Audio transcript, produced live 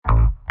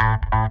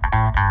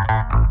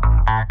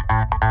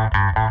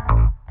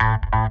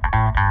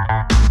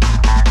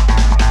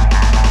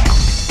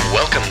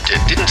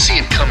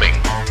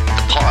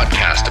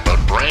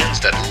brands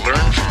that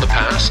learn from the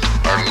past,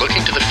 are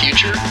looking to the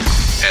future,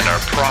 and are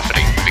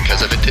profiting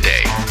because of it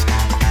today.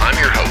 I'm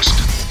your host,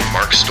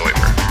 Mark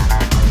Stoiber.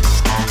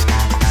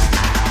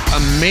 A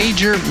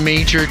major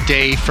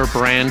day for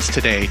brands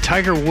today.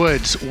 Tiger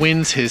Woods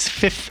wins his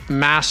 5th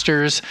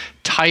Masters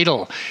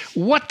title.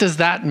 What does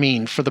that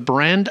mean for the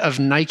brand of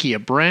Nike, a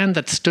brand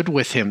that stood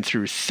with him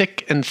through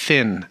thick and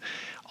thin?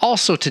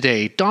 Also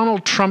today,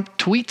 Donald Trump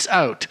tweets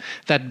out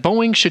that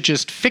Boeing should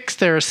just fix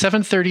their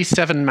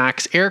 737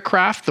 MAX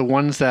aircraft, the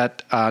ones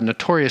that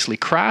notoriously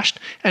crashed,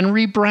 and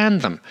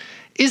rebrand them.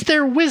 Is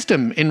there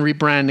wisdom in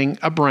rebranding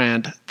a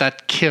brand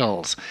that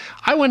kills?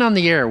 I went on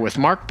the air with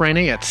Mark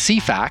Braney at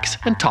CFAX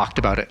and talked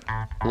about it.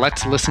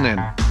 Let's listen in.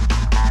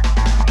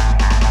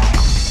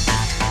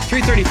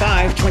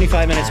 3:35,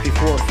 25 minutes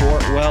before 4.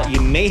 Well, you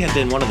may have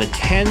been one of the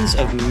tens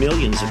of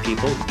millions of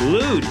people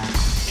glued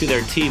to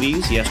their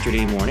TVs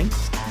yesterday morning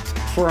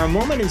for a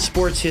moment in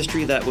sports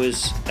history that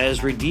was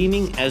as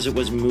redeeming as it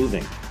was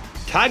moving.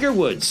 Tiger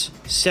Woods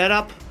set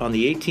up on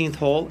the 18th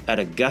hole at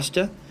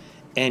Augusta,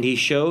 and he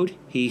showed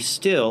he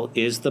still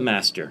is the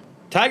master.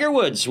 Tiger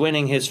Woods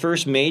winning his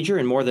first major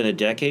in more than a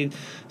decade,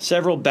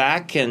 several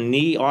back and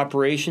knee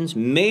operations,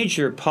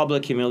 major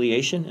public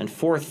humiliation, and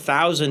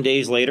 4,000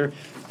 days later,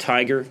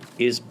 Tiger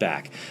is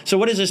back. So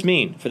what does this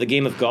mean for the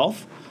game of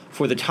golf,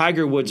 for the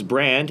Tiger Woods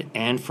brand,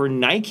 and for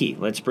Nike?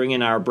 Let's bring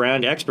in our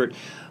brand expert.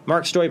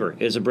 Mark Stoiber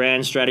is a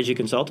brand strategy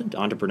consultant,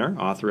 entrepreneur,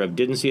 author of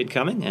Didn't See It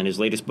Coming, and his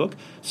latest book,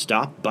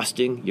 Stop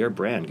Busting Your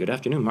Brand. Good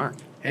afternoon, Mark.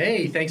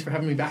 Hey, thanks for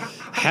having me back.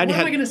 What am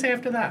I going to say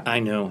after that? I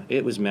know.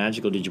 It was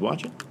magical. Did you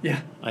watch it?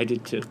 Yeah. I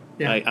did too.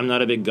 Yeah. I'm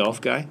not a big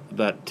golf guy,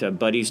 but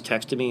buddies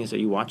texted me and said,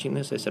 "Are you watching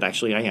this?" I said,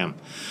 "Actually, I am."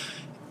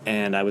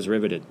 And I was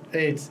riveted.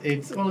 It's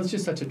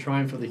just such a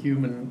triumph for the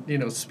human,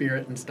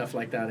 spirit and stuff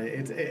like that.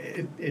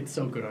 It's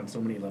so good on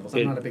so many levels.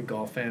 I'm not a big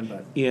golf fan,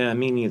 but yeah,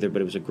 me neither.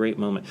 But it was a great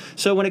moment.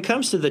 So when it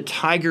comes to the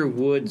Tiger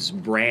Woods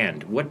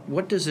brand,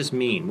 what does this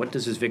mean? What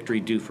does this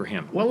victory do for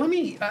him? Well, let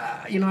me.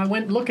 I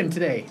went looking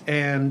today,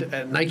 and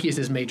Nike is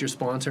his major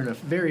sponsor, and a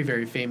very,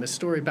 very famous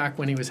story back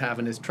when he was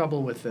having his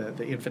trouble with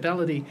the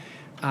infidelity.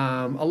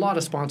 A lot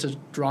of sponsors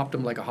dropped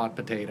him like a hot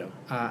potato.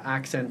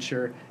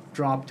 Accenture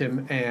dropped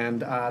him,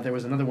 and there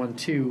was another one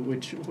too.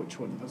 Which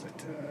one was it?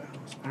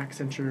 It was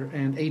Accenture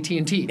and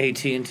AT&T.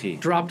 AT&T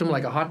dropped him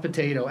like a hot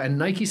potato, and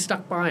Nike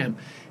stuck by him.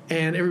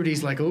 And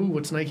everybody's like, "Oh,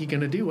 what's Nike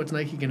gonna do? What's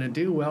Nike gonna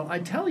do?" Well, I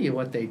tell you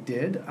what they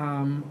did.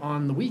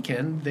 On the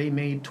weekend, they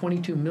made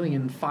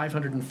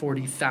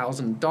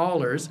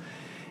 $22,540,000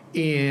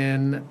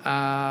 in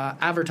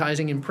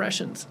advertising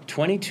impressions.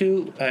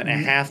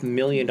 $22.5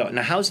 million.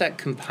 Now, how's that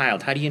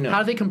compiled? How do you know?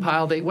 How do they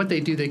compile? They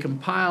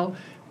compile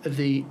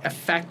the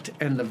effect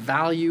and the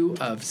value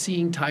of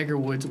seeing Tiger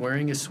Woods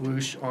wearing a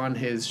swoosh on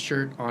his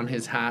shirt, on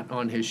his hat,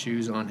 on his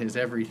shoes, on his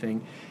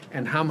everything,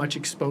 and how much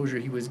exposure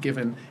he was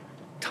given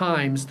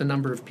times the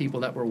number of people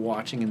that were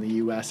watching in the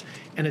U.S.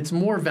 And it's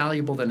more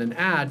valuable than an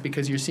ad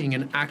because you're seeing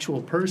an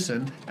actual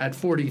person at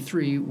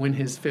 43 win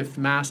his 5th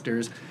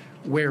Masters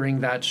wearing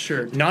that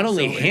shirt. Not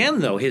only him,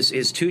 though,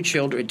 his two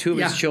children, two of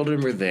his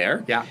children were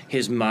there. Yeah.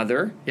 His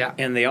mother. Yeah.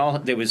 And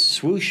there was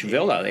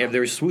Swooshville out there.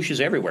 There were swooshes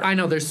everywhere. I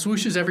know, there's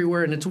swooshes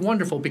everywhere, and it's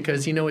wonderful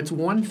because, it's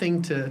one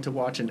thing to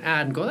watch an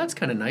ad and go, that's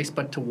kind of nice,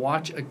 but to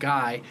watch a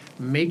guy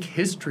make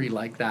history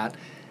like that,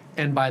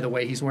 and by the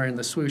way, he's wearing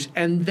the swoosh,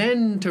 and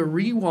then to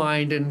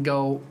rewind and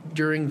go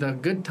during the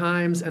good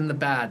times and the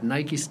bad,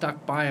 Nike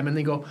stuck by him, and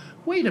they go,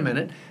 wait a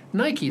minute,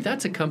 Nike,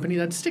 that's a company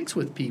that sticks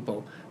with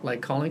people, like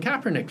Colin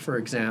Kaepernick, for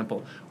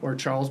example, or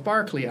Charles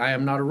Barkley, I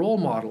am not a role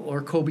model, or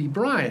Kobe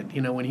Bryant,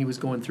 when he was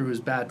going through his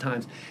bad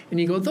times. And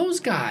you go, those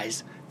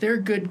guys, they're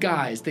good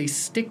guys. They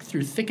stick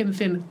through thick and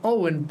thin.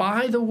 Oh, and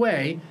by the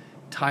way,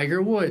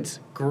 Tiger Woods,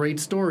 great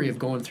story of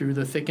going through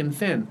the thick and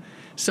thin.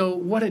 So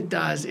what it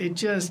does, it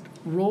just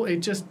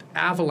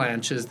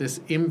avalanches this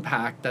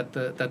impact that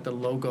the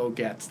logo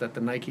gets, that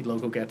the Nike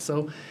logo gets.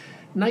 So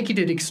Nike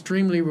did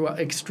extremely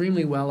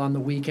well on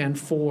the weekend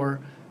for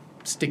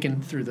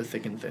sticking through the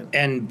thick and thin.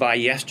 And by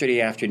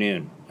yesterday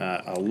afternoon,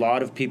 a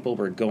lot of people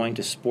were going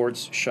to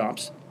sports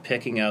shops,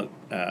 picking out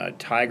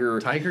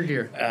Tiger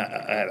gear,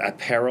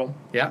 apparel.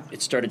 Yeah,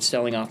 it started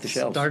selling off the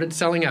shelves. Started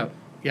selling out.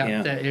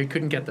 Yeah. It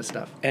couldn't get the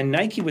stuff. And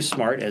Nike was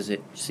smart, as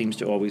it seems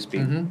to always be.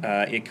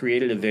 Mm-hmm. It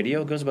created a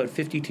video. It goes about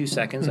 52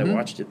 seconds. Mm-hmm. I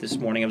watched it this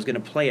morning. I was going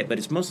to play it, but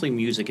it's mostly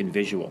music and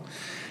visual.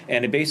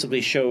 And it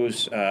basically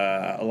shows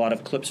a lot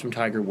of clips from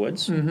Tiger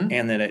Woods. Mm-hmm.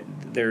 And then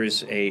there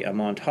is a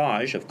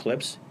montage of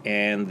clips.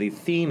 And the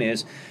theme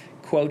is,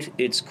 quote,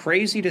 "It's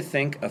crazy to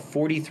think a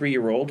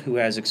 43-year-old who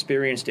has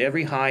experienced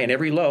every high and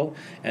every low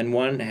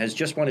and has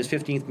just won his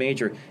 15th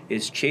major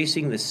is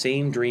chasing the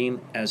same dream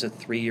as a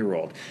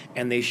 3-year-old."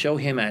 And they show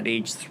him at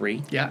age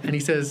 3. Yeah, and he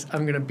says,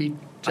 I'm going to beat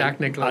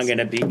Jack Nicklaus. I'm going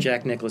to beat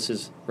Jack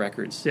Nicklaus's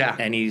records. Yeah.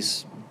 And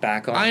he's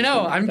back on. I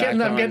know. I'm getting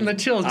the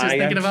chills just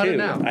thinking about it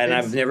now. And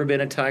I've never been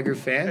a Tiger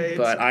fan,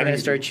 but I'm going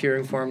to start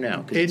cheering for him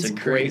now because it's a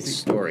great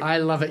story. I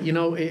love it.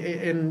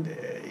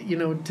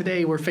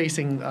 Today we're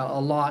facing a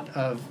lot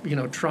of,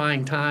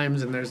 trying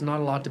times, and there's not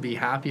a lot to be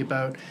happy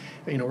about.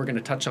 We're going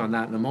to touch on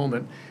that in a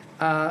moment.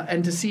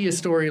 And to see a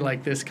story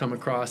like this come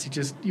across,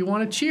 you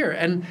want to cheer.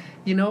 And,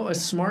 a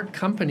smart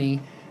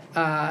company,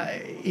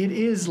 it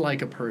is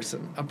like a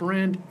person. A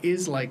brand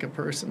is like a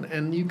person.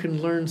 And you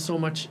can learn so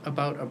much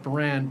about a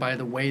brand by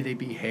the way they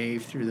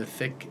behave through the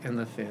thick and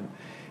the thin.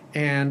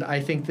 And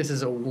I think this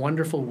is a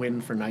wonderful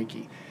win for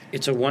Nike.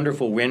 It's a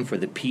wonderful win for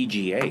the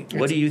PGA.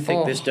 What do you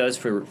think this does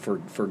for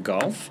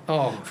golf?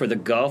 For the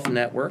Golf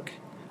Network?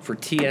 For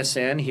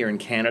TSN here in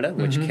Canada,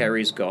 which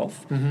carries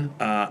golf,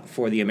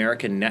 for the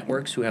American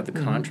networks who have the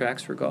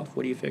contracts for golf.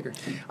 What do you figure?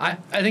 I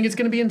think it's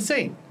going to be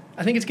insane.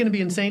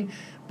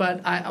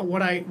 But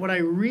what I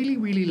really,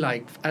 really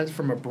like, as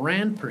from a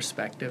brand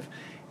perspective,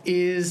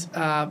 is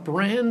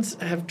brands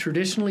have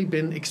traditionally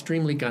been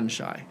extremely gun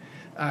shy.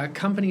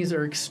 Companies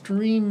are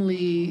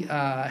extremely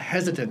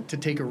hesitant to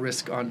take a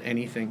risk on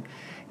anything.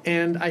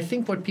 And I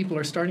think what people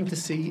are starting to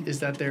see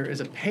is that there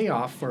is a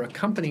payoff for a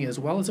company as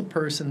well as a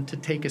person to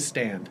take a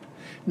stand.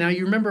 Now,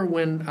 you remember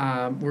when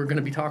we're going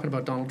to be talking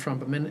about Donald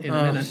Trump in a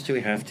minute. Do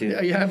we have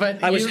to? Yeah,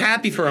 but I was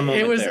happy for a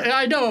moment there.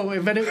 I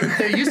know, but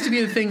there used to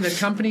be the thing that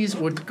companies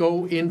would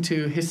go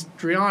into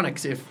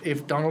histrionics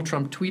if Donald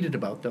Trump tweeted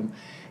about them.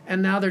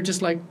 And now they're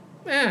just like,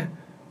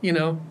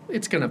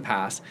 it's going to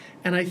pass.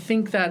 And I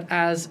think that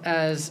as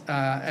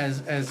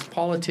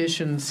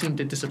politicians seem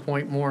to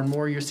disappoint more and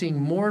more, you're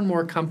seeing more and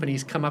more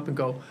companies come up and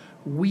go,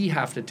 we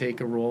have to take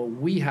a role,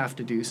 we have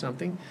to do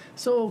something.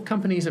 So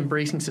companies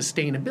embracing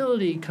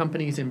sustainability,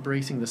 companies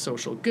embracing the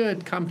social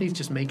good, companies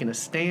just making a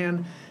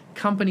stand,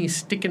 companies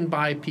sticking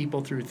by people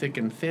through thick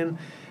and thin.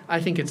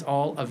 I think it's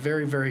all a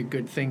very, very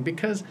good thing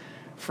because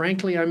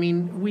frankly,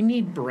 we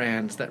need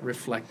brands that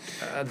reflect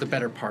the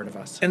better part of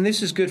us. And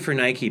this is good for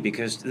Nike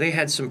because they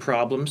had some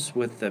problems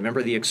with,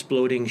 remember the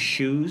exploding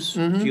shoes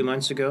a few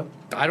months ago?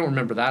 I don't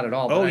remember that at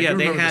all. Oh yeah,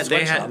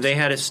 they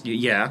had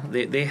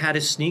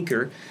a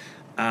sneaker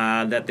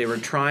that they were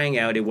trying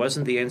out. It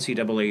wasn't the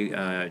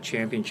NCAA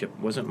championship. It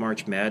wasn't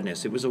March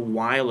Madness. It was a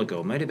while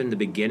ago. It might have been the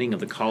beginning of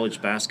the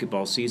college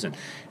basketball season.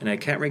 And I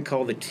can't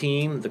recall the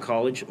team, the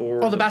college,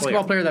 or the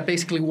basketball player that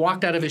basically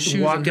walked out of his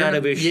shoes.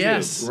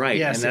 Yes, right.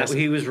 Yes, and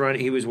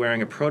he was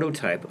wearing a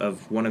prototype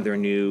of one of their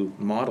new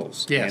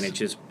models. Yes. And it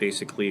just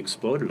basically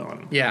exploded on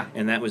him. Yeah.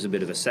 And that was a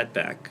bit of a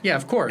setback. Yeah,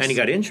 of course. And he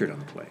got injured on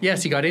the play.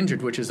 Yes, he got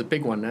injured, which is a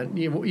big one.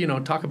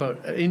 And talk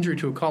about injury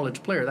to a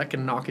college player. That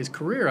can knock his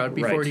career out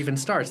before it even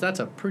starts. That's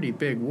a pretty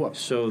big whoop.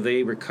 So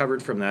they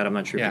recovered from that. I'm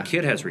not sure if the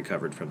kid has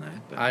recovered from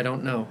that. But. I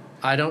don't know.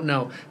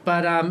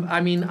 But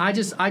I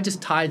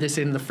just tie this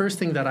in. The first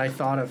thing that I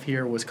thought of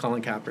here was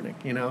Colin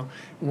Kaepernick.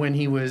 When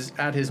he was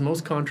at his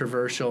most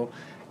controversial,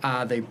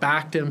 they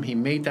backed him. He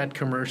made that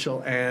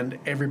commercial, and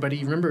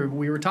everybody. Remember,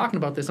 we were talking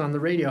about this on the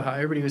radio. How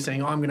everybody was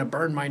saying, "Oh, I'm going to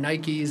burn my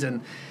Nikes,"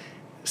 and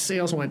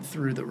sales went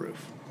through the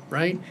roof.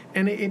 Right,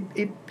 and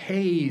it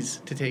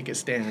pays to take a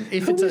stand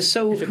if it's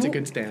a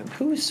good stand.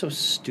 Who is so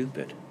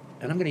stupid?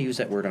 And I'm going to use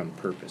that word on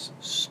purpose,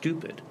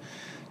 stupid,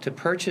 to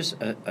purchase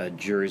a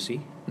jersey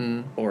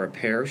or a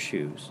pair of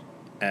shoes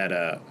at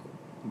a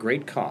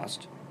great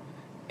cost,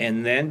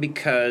 and then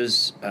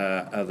because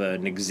of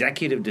an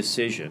executive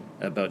decision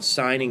about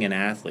signing an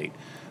athlete,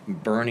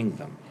 burning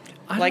them.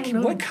 I don't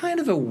know. What kind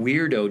of a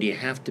weirdo do you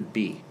have to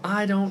be?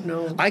 I don't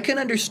know. I can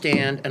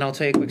understand, and I'll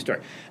tell you a quick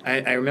story.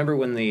 I remember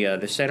when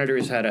the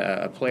Senators had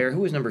a player who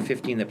was number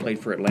 15 that played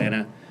for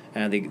Atlanta,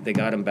 and they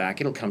got him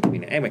back. It'll come to me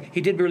now. Anyway, he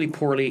did really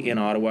poorly in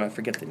Ottawa. I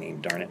forget the name,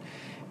 darn it.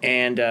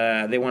 And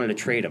they wanted to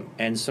trade him.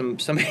 And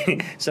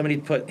somebody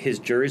put his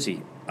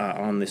jersey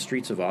on the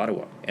streets of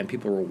Ottawa, and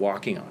people were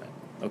walking on it.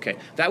 Okay,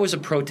 that was a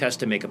protest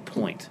to make a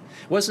point.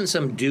 It wasn't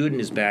some dude in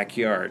his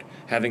backyard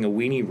having a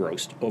weenie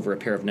roast over a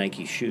pair of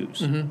Nike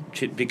shoes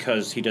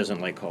because he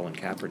doesn't like Colin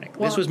Kaepernick.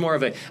 Well, this was more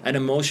of an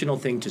emotional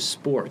thing to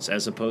sports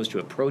as opposed to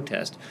a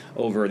protest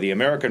over the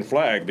American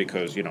flag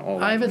because, all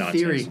that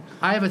nonsense.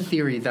 I have a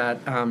theory that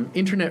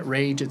internet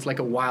rage, it's like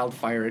a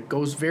wildfire. It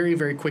goes very,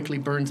 very quickly,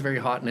 burns very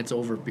hot, and it's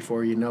over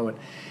before you know it.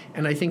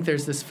 And I think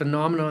there's this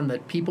phenomenon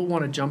that people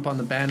want to jump on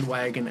the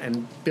bandwagon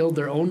and build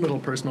their own little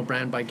personal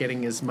brand by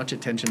getting as much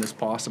attention as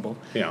possible.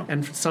 Yeah.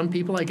 And for some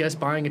people, I guess,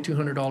 buying a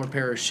 $200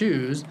 pair of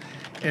shoes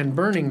and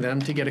burning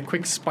them to get a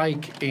quick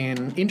spike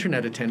in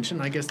internet attention,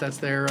 I guess that's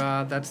their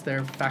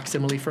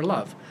facsimile for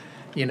love.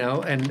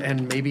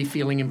 And maybe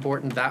feeling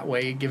important that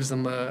way gives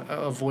them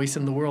a voice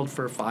in the world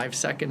for 5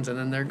 seconds, and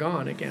then they're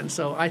gone again.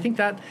 So I think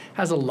that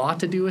has a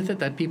lot to do with it,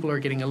 that people are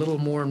getting a little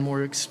more and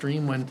more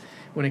extreme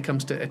when it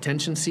comes to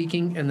attention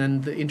seeking, and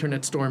then the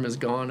internet storm is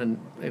gone and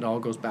it all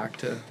goes back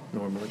to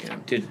normal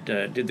again. Did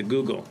the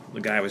Google, the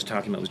guy I was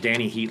talking about was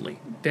Danny Heatley.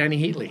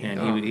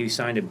 And he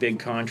signed a big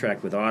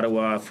contract with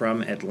Ottawa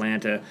from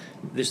Atlanta.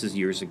 This is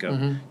years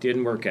ago.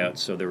 Didn't work out,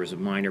 so there was a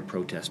minor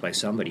protest by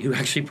somebody who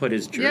actually put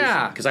his jersey.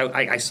 Yeah. Because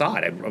I saw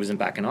it. I was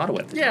back in Ottawa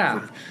at the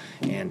time.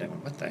 And I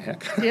went, what the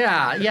heck?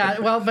 Yeah.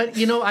 Well, but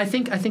I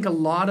think a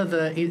lot of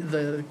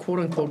the quote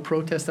unquote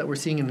protests that we're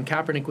seeing, and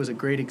Kaepernick was a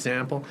great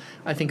example.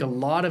 I think a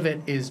lot of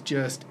it is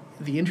just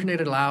the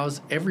internet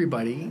allows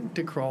everybody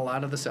to crawl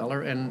out of the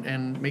cellar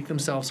and make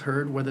themselves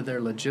heard, whether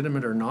they're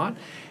legitimate or not.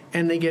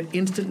 And they get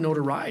instant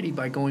notoriety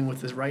by going with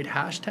the right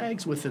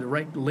hashtags, with the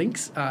right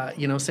links,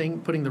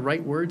 putting the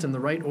right words in the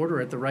right order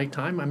at the right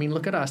time. I mean,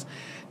 look at us.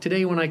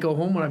 Today, when I go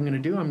home, what I'm going to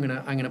do, I'm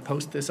going to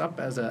post this up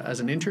as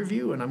an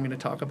interview, and I'm going to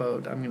talk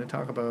about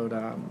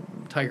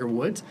Tiger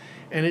Woods,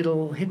 and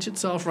it'll hitch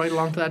itself right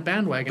along to that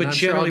bandwagon.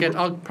 But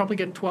I'll probably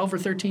get 12 or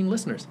 13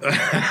 listeners.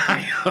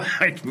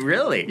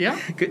 Really? Yeah.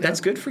 Good.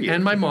 That's good for you.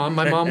 And my mom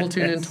will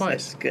tune in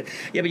twice. That's good.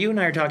 Yeah, but you and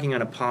I are talking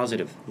on a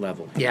positive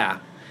level. Yeah.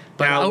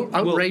 But Now,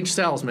 outrage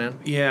sells, man.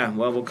 Yeah,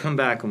 well, we'll come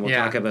back and we'll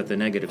talk about the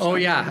negative stuff. Oh,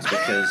 yeah.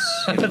 Because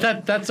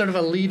but that's sort of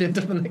a lead into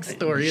the next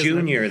story, isn't it?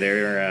 Junior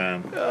there,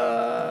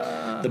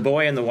 the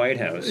boy in the White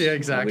House. Yeah,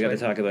 exactly. We got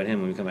to talk about him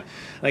when we come back.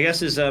 My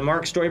guest is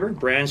Mark Stoiber,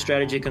 brand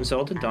strategy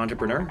consultant,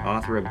 entrepreneur,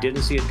 author of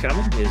Didn't See It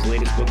Coming. His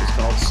latest book is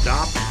called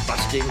Stop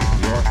Busting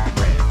Your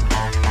Brand.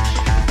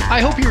 I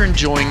hope you're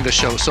enjoying the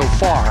show so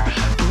far.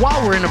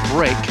 While we're in a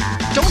break,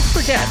 don't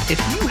forget, if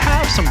you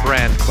have some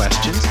brand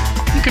questions,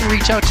 you can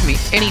reach out to me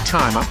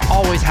anytime. I'm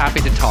always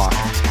happy to talk.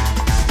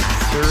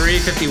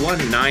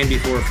 3:51, 9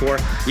 before 4.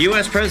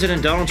 U.S.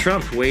 President Donald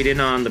Trump weighed in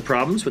on the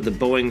problems with the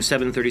Boeing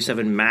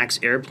 737 MAX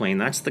airplane.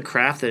 That's the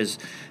craft that has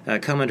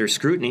come under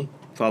scrutiny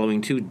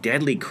following 2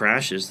 deadly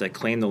crashes that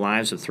claimed the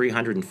lives of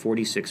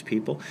 346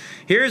 people.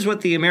 Here's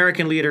what the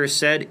American leader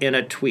said in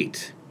a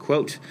tweet.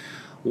 Quote,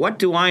 "What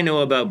do I know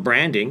about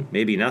branding?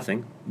 Maybe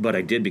nothing, but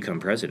I did become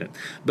president.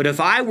 But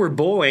if I were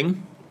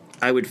Boeing,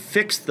 I would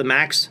fix the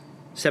MAX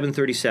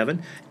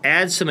 737,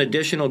 add some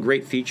additional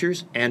great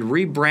features, and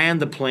rebrand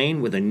the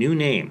plane with a new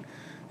name."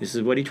 This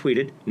is what he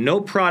tweeted. "No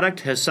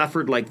product has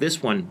suffered like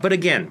this one. But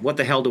again, what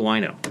the hell do I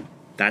know?"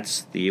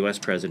 That's the U.S.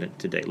 president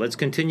today. Let's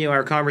continue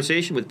our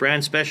conversation with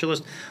brand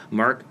specialist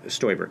Mark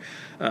Stoiber.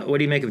 What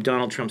do you make of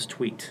Donald Trump's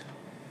tweet?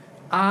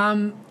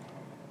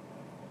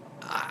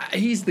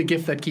 He's the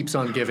gift that keeps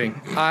on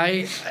giving.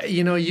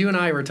 You and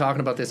I were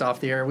talking about this off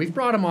the air. We've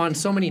brought him on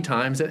so many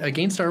times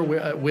against our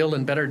will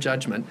and better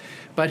judgment,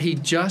 but he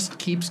just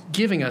keeps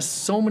giving us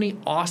so many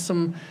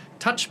awesome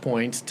touch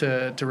points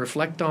to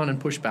reflect on and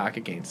push back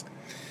against.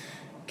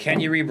 Can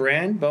you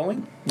rebrand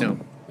Boeing? No.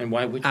 And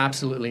why would you?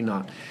 Absolutely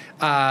not.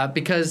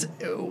 Because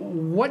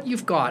what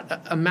you've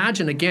got,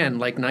 imagine again,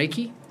 like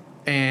Nike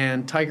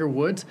and Tiger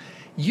Woods,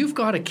 you've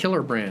got a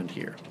killer brand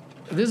here.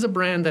 This is a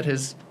brand that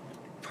has...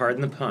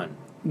 Pardon the pun.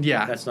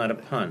 Yeah. That's not a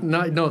pun.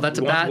 No, that's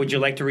a bad... Would you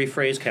like to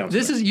rephrase,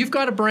 Counselor? You've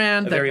got a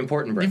brand... very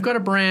important brand. You've got a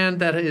brand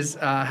that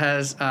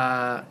has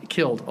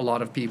killed a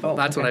lot of people.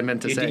 That's what I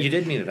meant to say. You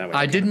did mean it that way.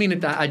 I did mean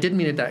it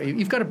that.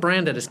 You've got a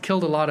brand that has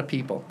killed a lot of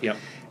people. Yep.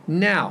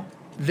 Now,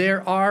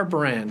 there are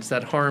brands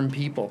that harm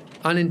people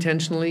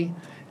unintentionally,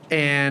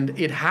 and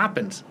it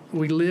happens.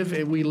 We live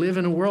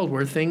in a world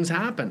where things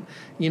happen.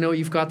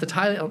 You've got the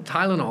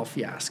Tylenol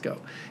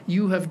fiasco.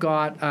 You have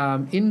got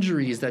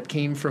injuries that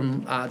came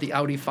from the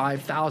Audi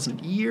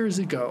 5000 years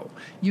ago.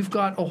 You've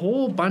got a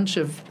whole bunch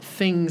of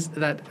things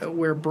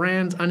where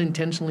brands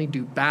unintentionally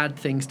do bad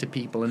things to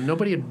people, and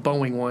nobody at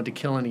Boeing wanted to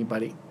kill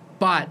anybody.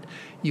 But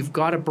you've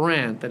got a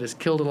brand that has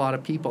killed a lot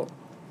of people.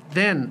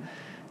 Then,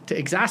 to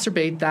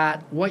exacerbate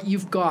that, what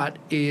you've got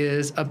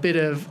is a bit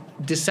of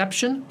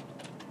deception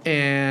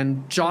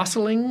and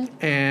jostling,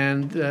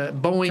 and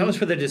Boeing... Tell us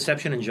where the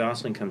deception and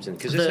jostling comes in,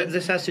 because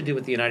this has to do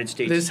with the United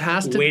States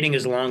waiting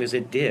as long as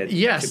it did.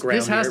 Yes, this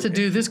goes right to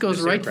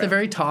the aircraft.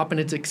 very top,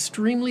 and it's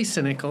extremely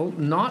cynical,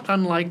 not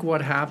unlike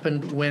what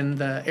happened when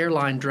the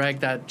airline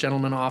dragged that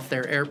gentleman off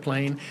their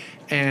airplane,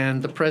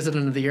 and the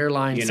president of the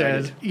airline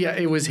said, yeah,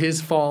 it was his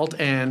fault,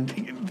 and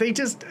they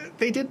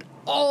did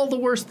all the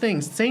worst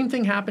things. Same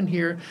thing happened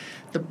here.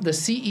 The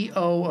CEO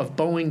of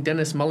Boeing,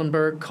 Dennis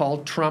Muilenburg,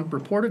 called Trump,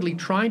 reportedly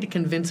trying to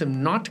convince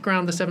him not to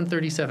ground the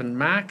 737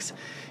 MAX.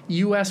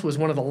 U.S. was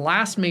one of the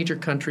last major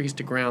countries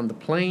to ground the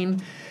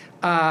plane.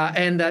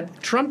 And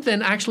that Trump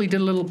then actually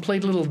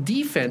played a little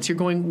defense. You're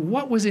going,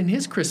 what was in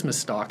his Christmas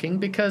stocking?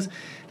 Because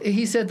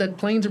he said that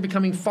planes are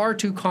becoming far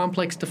too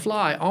complex to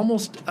fly,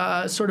 almost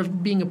sort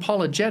of being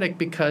apologetic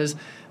because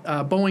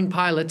Boeing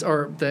pilots,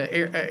 or the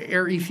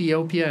Air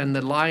Ethiopia and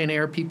the Lion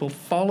Air people,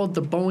 followed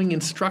the Boeing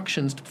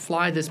instructions to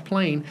fly this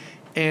plane,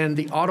 and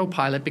the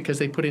autopilot, because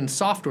they put in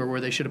software where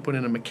they should have put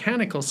in a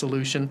mechanical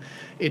solution,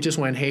 it just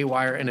went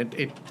haywire and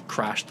it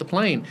crashed the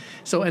plane.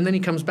 So, and then he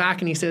comes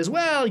back and he says,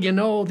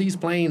 well, these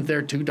planes,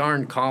 they're too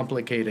darn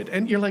complicated.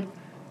 And you're like,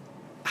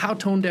 how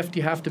tone deaf do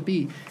you have to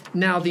be?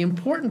 Now, the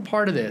important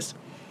part of this,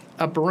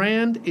 a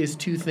brand is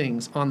two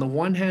things. On the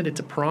one hand, it's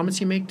a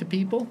promise you make to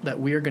people that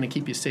we are going to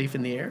keep you safe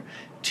in the air.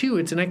 Two,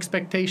 it's an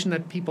expectation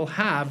that people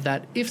have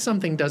that if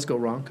something does go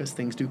wrong, because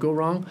things do go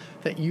wrong,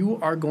 that you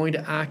are going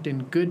to act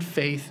in good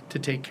faith to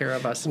take care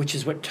of us. Which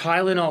is what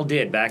Tylenol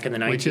did back in the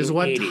 1980s. Which is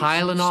what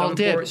Tylenol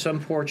did.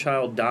 Some poor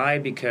child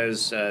died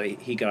because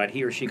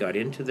he or she got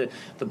into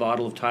the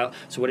bottle of Tylenol.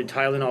 So what did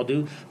Tylenol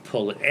do?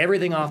 Pull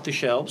everything off the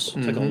shelves.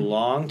 Took a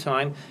long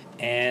time.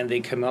 And they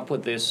come up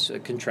with this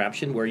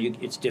contraption where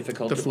it's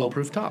difficult to... The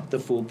foolproof top. The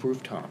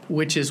foolproof top.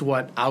 Which is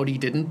what Audi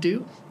didn't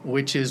do.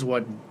 Which is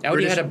what...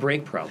 Audi had a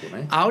brake problem,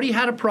 eh? Audi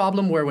had a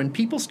problem where when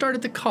people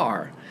started the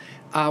car,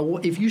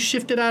 if you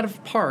shifted out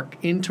of park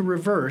into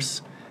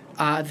reverse,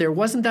 there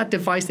wasn't that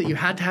device that you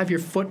had to have your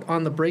foot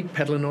on the brake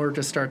pedal in order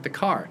to start the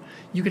car.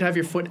 You could have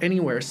your foot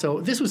anywhere.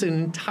 So this was an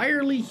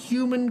entirely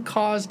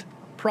human-caused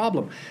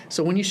problem.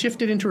 So when you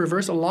shifted into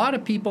reverse, a lot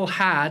of people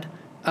had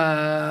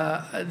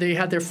they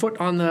had their foot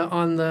on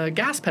the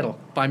gas pedal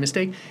by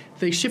mistake.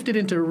 They shifted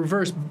into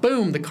reverse.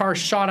 Boom! The car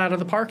shot out of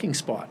the parking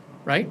spot.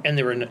 Right? And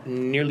there were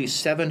nearly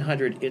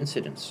 700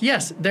 incidents.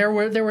 Yes, there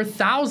were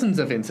thousands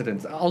of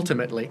incidents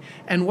ultimately.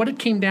 And what it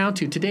came down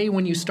to today,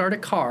 when you start a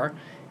car,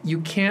 you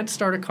can't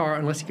start a car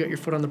unless you get your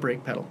foot on the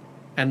brake pedal.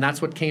 And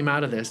that's what came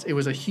out of this. It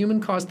was a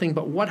human-caused thing.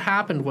 But what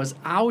happened was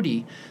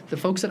Audi, the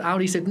folks at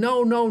Audi said,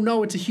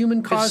 no, it's a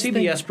human-caused thing.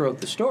 CBS broke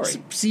the story.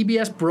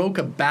 CBS broke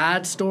a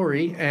bad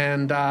story,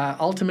 and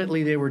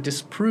ultimately they were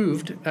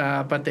disproved.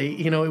 But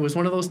it was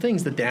one of those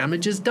things. The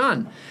damage is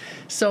done.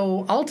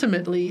 So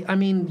ultimately, I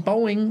mean,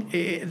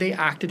 Boeing, they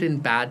acted in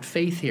bad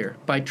faith here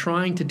by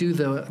trying to do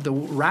the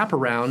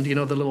wraparound,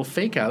 the little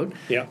fake out,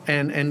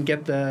 and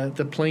get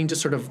the plane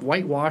just sort of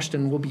whitewashed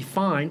and we'll be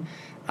fine.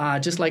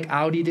 Just like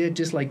Audi did,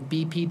 just like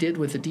BP did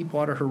with the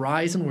Deepwater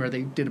Horizon, where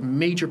they did a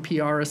major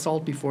PR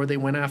assault before they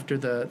went after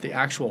the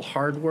actual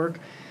hard work.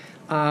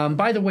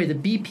 By the way, the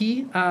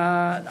BP,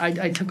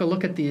 I took a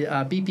look at the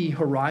BP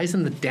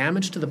Horizon. The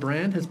damage to the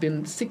brand has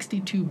been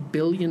 $62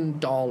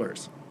 billion.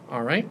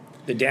 All right?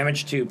 The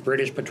damage to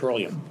British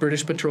Petroleum.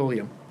 British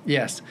Petroleum.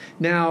 Yes.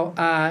 Now,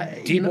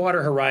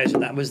 Deepwater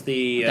Horizon. That was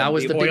the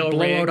big oil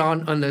blowout rig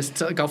on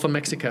the Gulf of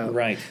Mexico.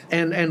 Right.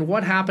 And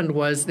what happened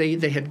was they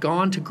had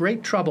gone to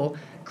great trouble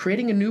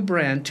creating a new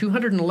brand,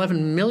 $211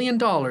 million,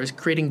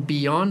 creating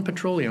Beyond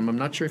Petroleum. I'm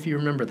not sure if you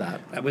remember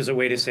that. That was a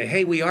way to say,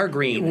 hey, we are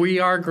green. We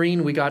are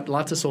green. We got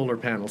lots of solar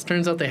panels.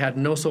 Turns out they had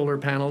no solar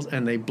panels,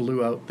 and they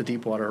blew out the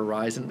Deepwater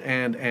Horizon.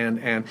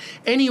 And.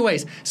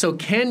 Anyways, so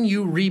can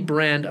you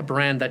rebrand a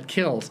brand that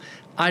kills?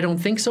 I don't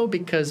think so,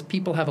 because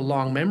people have a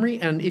long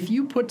memory. And if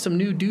you put some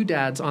new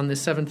doodads on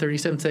this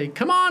 737 and say,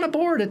 come on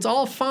aboard, it's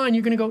all fine,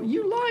 you're going to go,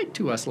 you lied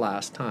to us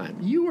last time.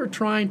 You were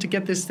trying to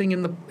get this thing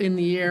in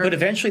the air. But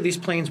eventually these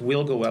planes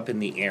will go up in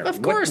the air.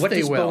 Of course what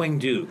they will. What does Boeing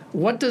do?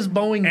 What does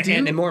Boeing do?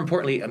 And more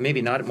importantly,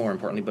 maybe not more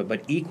importantly,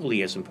 but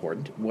equally as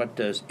important, what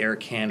does Air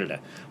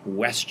Canada,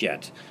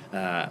 WestJet,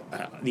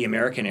 the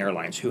American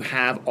Airlines, who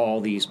have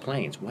all these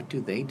planes, what do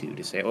they do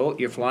to say, oh,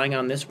 you're flying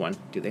on this one?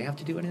 Do they have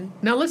to do anything?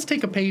 Now let's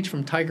take a page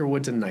from Tiger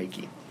Woods and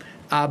Nike.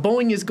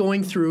 Boeing is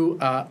going through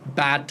a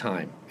bad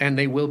time, and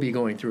they will be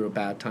going through a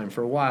bad time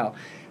for a while.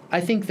 I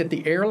think that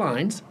the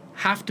airlines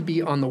have to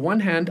be, on the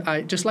one hand,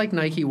 just like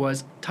Nike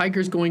was,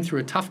 Tiger's going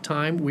through a tough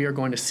time. We are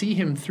going to see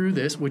him through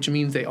this, which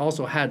means they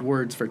also had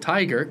words for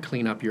Tiger,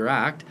 clean up your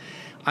act.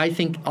 I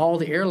think all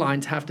the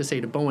airlines have to say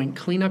to Boeing,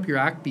 clean up your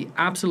act, be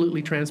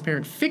absolutely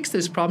transparent, fix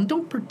this problem.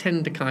 Don't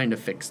pretend to kind of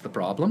fix the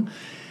problem,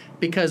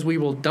 because we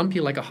will dump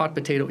you like a hot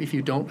potato if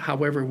you don't.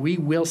 However, we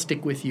will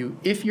stick with you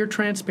if you're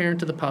transparent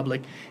to the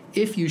public,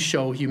 if you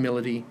show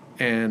humility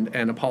and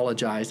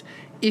apologize,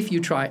 if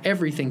you try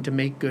everything to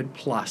make good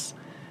plus,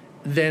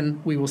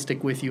 then we will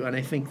stick with you. And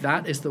I think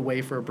that is the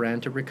way for a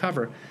brand to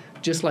recover.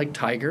 Just like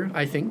Tiger,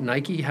 I think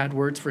Nike had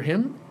words for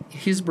him.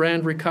 His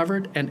brand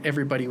recovered, and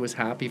everybody was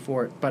happy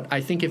for it. But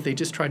I think if they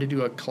just try to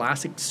do a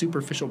classic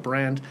superficial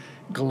brand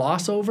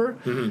gloss over,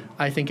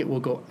 I think it will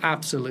go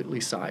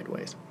absolutely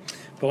sideways.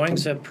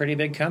 Boeing's a pretty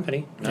big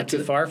company, not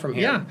too far from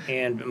here,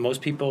 and most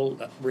people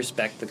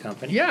respect the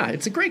company. Yeah,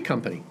 it's a great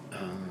company.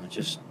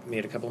 Just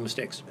made a couple of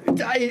mistakes.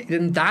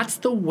 And that's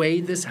the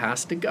way this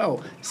has to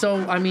go. So,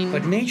 I mean...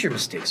 But major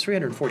mistakes.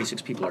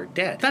 346 people are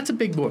dead. That's a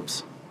big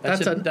whoops.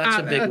 That's a big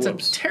whoops. That's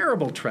a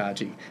terrible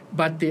tragedy.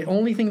 But the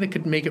only thing that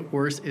could make it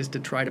worse is to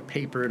try to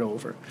paper it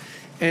over.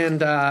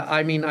 And,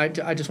 I mean, I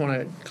just want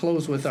to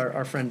close with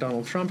our friend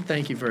Donald Trump.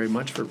 Thank you very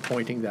much for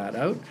pointing that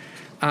out.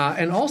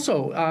 And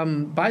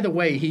also, by the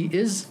way, he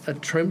is a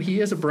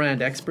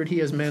brand expert. He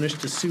has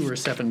managed to sewer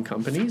 7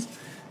 companies,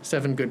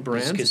 7 good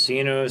brands. His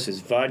casinos, his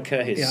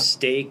vodka, his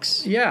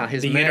steaks. Yeah,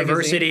 his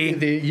university.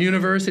 The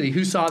university.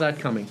 Who saw that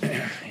coming?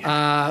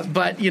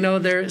 But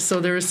there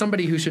is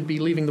somebody who should be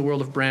leaving the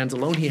world of brands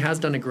alone. He has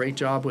done a great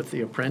job with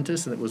The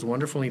Apprentice, and it was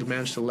wonderful. He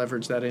managed to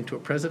leverage that into a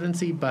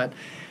presidency, but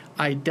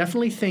I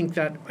definitely think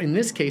that in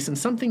this case, and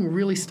something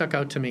really stuck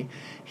out to me,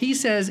 he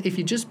says if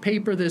you just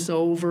paper this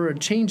over and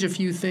change a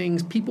few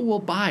things, people will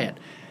buy it.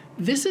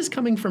 This is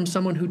coming from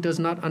someone who does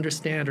not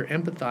understand or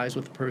empathize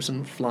with the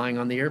person flying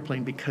on the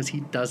airplane, because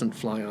he doesn't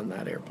fly on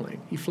that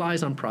airplane. He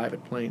flies on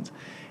private planes.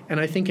 And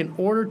I think in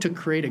order to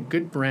create a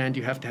good brand,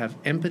 you have to have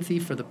empathy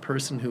for the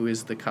person who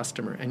is the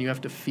customer, and you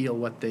have to feel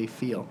what they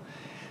feel.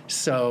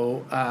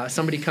 So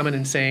somebody coming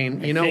and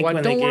saying, you know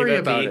what, don't worry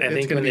about it. I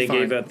think when they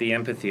gave up the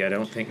empathy, I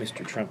don't think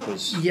Mr. Trump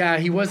was. Yeah,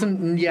 he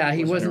wasn't. Yeah,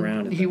 he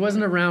wasn't. He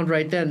wasn't around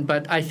right then.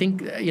 But I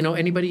think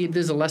anybody.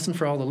 There's a lesson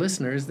for all the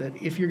listeners that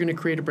if you're going to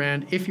create a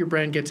brand, if your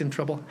brand gets in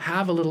trouble,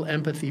 have a little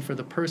empathy for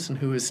the person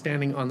who is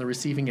standing on the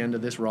receiving end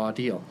of this raw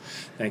deal.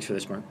 Thanks for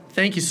this, Mark.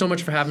 Thank you so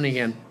much for having me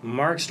again.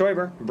 Mark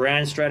Stoiber,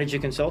 brand strategy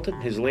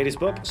consultant. His latest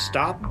book,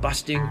 Stop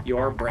Busting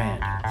Your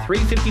Brand.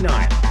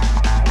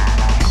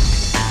 $3.59.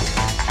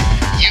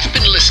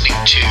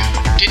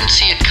 Didn't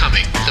See It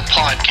Coming, the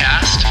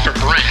podcast for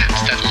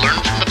brands